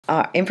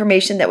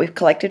information that we've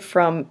collected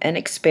from an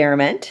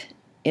experiment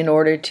in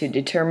order to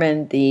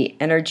determine the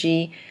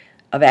energy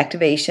of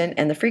activation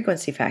and the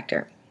frequency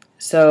factor.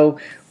 So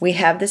we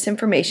have this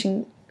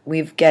information.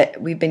 We've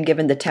been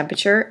given the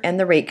temperature and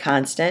the rate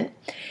constant,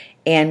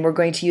 and we're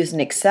going to use an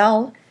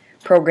Excel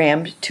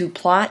program to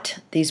plot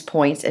these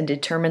points and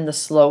determine the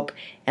slope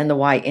and the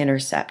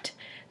y-intercept.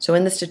 So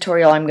in this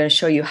tutorial, I'm going to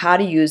show you how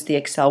to use the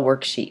Excel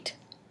worksheet.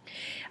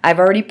 I've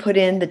already put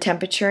in the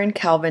temperature in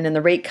Kelvin and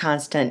the rate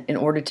constant in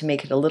order to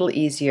make it a little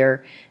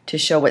easier to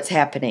show what's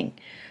happening.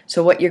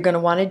 So what you're going to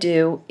want to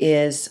do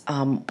is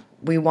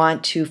we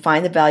want to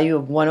find the value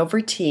of 1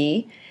 over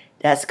t.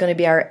 That's going to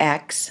be our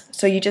x.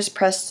 So you just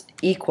press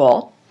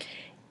equal,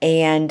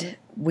 and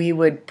we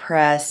would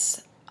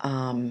press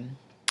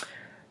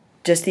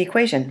just the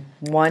equation,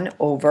 1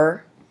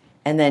 over,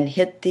 and then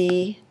hit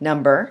the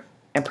number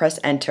and press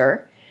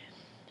enter.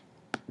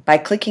 By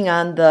clicking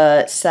on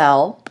the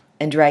cell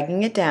and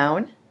dragging it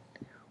down,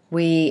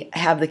 we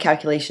have the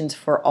calculations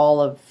for all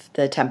of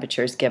the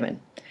temperatures given.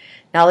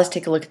 Now let's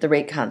take a look at the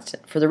rate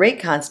constant. For the rate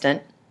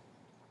constant,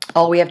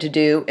 all we have to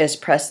do is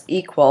press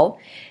equal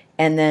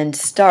and then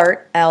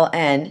start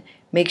ln.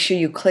 Make sure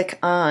you click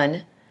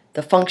on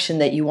the function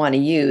that you want to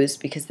use,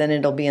 because then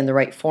it'll be in the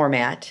right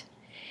format.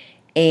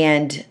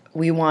 And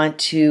we want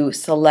to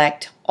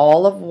select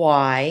all of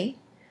y.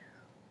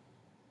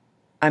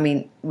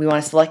 We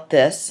want to select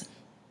this,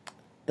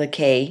 the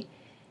k,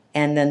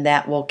 and then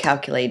that will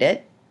calculate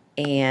it.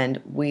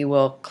 And we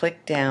will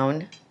click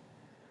down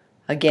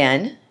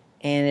again,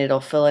 and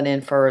it'll fill it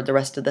in for the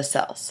rest of the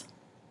cells.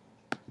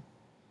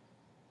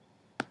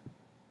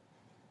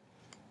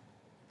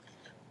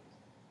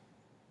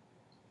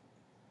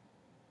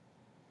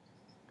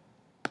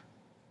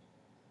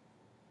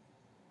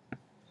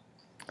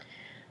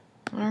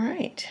 All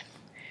right.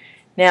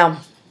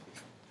 Now,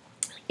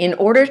 in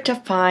order to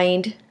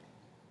find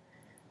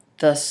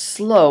the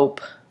slope,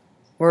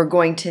 we're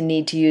going to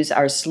need to use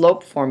our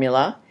slope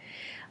formula.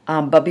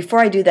 But before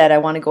I do that, I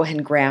want to go ahead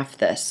and graph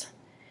this.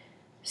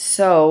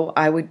 So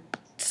I would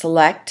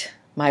select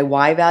my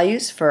y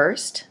values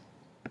first,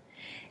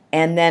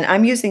 and then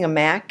I'm using a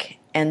Mac,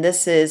 and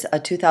this is a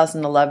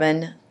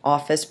 2011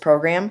 Office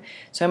program.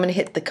 So I'm going to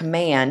hit the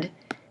command,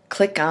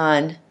 click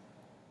on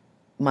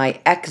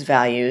my x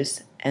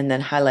values, and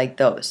then highlight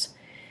those.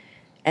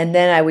 And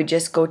then I would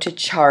just go to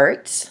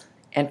charts,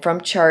 and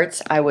from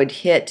charts I would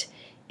hit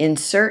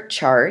insert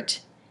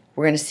chart.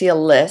 We're going to see a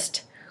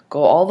list.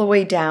 Go all the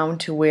way down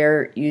to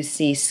where you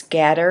see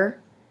scatter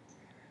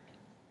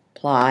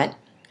plot.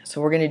 So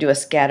we're going to do a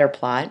scatter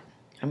plot.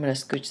 I'm going to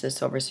scooch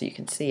this over so you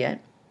can see it.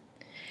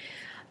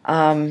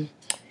 And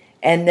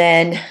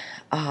then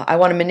I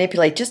want to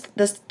manipulate just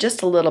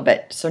a little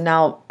bit. So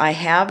now I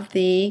have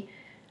the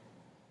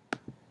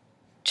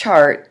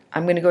chart.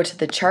 I'm going to go to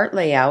the chart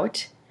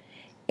layout,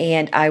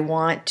 and I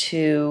want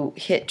to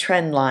hit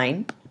trend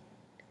line,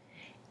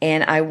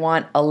 and I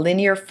want a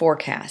linear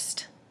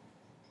forecast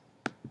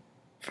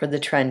for the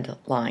trend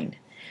line.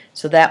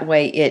 So that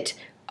way it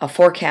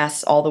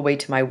forecasts all the way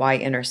to my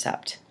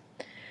y-intercept.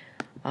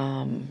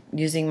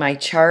 Using my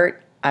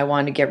chart, I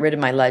want to get rid of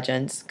my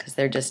legends because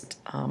they're just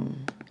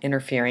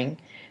interfering.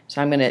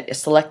 So I'm going to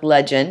select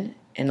legend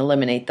and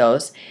eliminate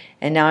those.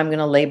 And now I'm going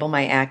to label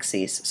my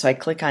axes. So I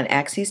click on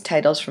axes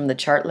titles from the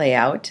chart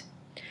layout.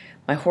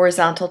 My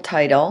horizontal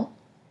title,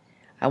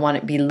 I want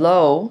it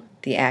below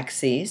the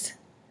axes.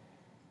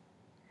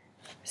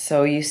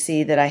 So you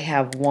see that I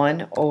have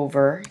 1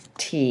 over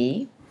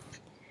t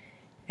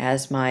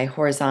as my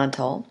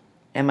horizontal,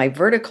 and my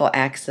vertical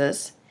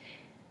axis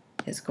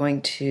is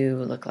going to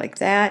look like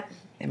that,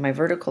 and my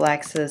vertical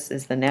axis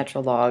is the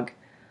natural log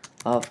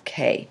of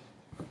k.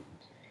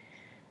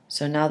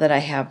 So now that I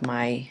have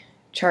my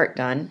chart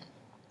done,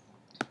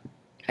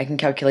 I can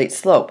calculate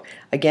slope.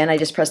 Again, I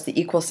just press the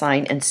equal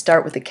sign and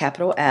start with a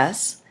capital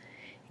S.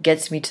 It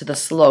gets me to the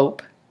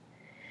slope.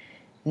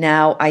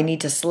 Now I need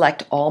to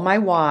select all my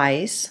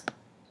y's.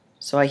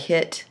 So I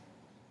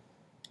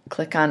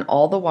click on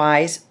all the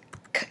y's,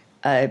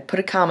 put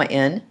a comma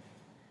in,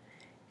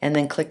 and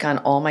then click on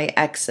all my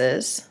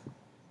x's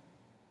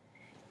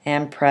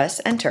and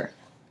press enter.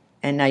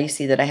 And now you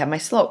see that I have my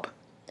slope.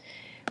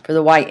 For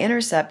the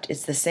y-intercept,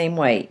 it's the same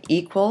way.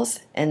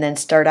 Equals, and then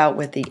start out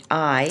with the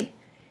I,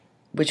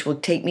 which will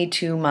take me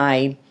to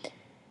my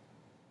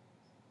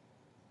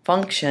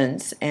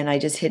functions, and I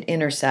just hit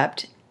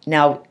intercept.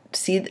 Now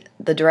see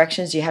the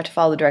directions, you have to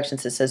follow the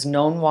directions. It says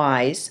known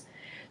y's.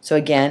 So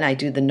again, I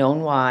do the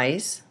known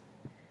y's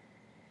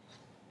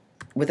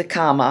with a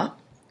comma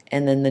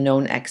and then the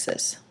known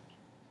x's.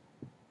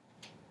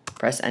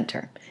 Press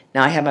enter.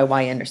 Now I have my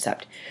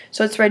y-intercept.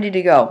 So it's ready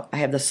to go. I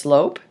have the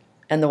slope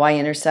and the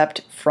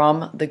y-intercept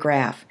from the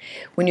graph.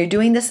 When you're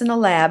doing this in the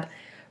lab,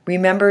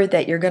 remember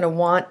that you're going to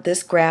want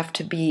this graph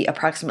to be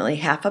approximately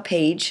half a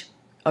page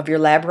of your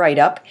lab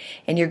write-up,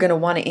 and you're going to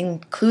want to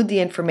include the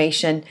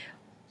information,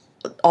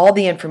 all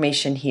the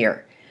information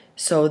here,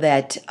 so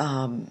that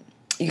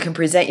you can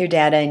present your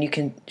data and you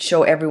can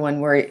show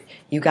everyone where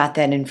you got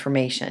that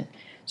information.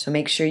 So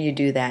make sure you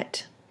do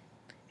that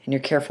and you're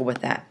careful with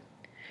that.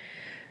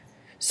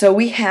 So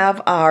we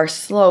have our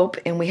slope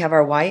and we have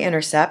our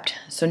y-intercept.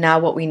 So now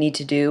what we need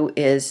to do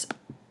is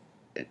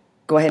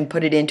go ahead and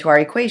put it into our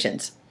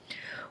equations.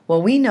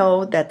 Well, we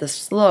know that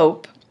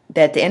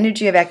the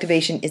energy of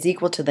activation is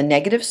equal to the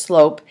negative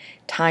slope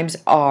times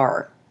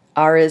R.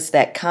 R is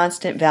that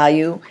constant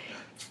value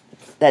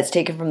that's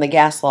taken from the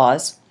gas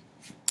laws.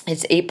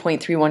 It's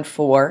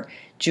 8.314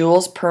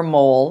 joules per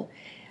mole.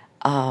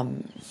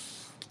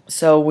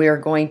 So we're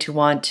going to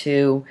want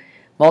to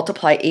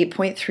multiply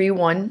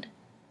 8.314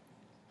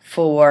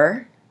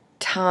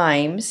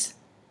 times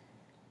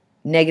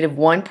negative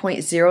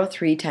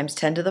 1.03 times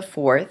 10 to the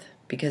fourth,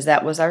 because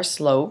that was our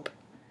slope,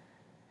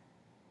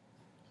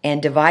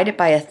 and divide it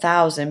by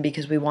 1,000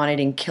 because we want it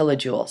in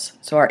kilojoules.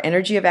 So our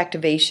energy of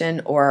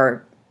activation,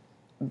 or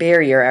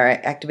our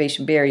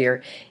activation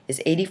barrier,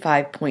 is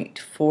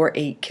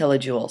 85.48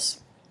 kilojoules.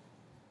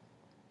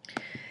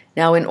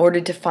 Now, in order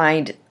to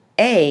find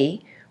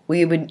A,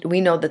 we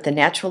know that the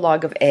natural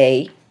log of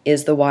A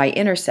is the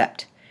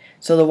y-intercept.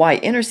 So the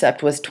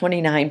y-intercept was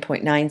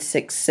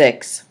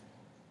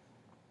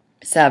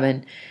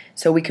 29.9667.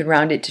 So we could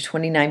round it to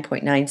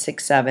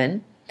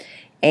 29.967.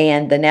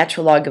 And the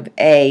natural log of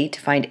A, to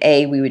find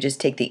A, we would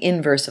just take the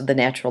inverse of the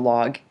natural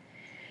log.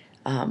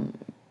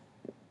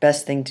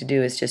 Best thing to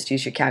do is just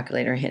use your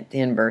calculator and hit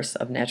the inverse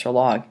of natural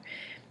log.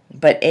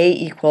 But A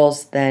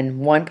equals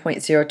then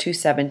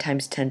 1.027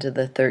 times 10 to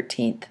the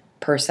 13th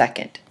per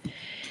second.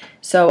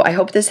 So I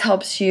hope this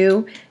helps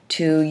you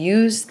to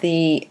use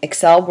the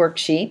Excel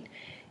worksheet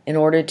in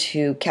order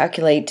to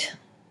calculate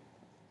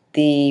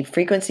the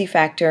frequency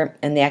factor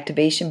and the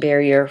activation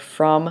barrier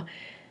from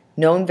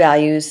known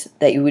values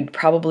that you would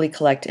probably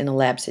collect in a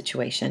lab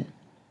situation.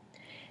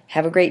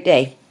 Have a great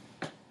day.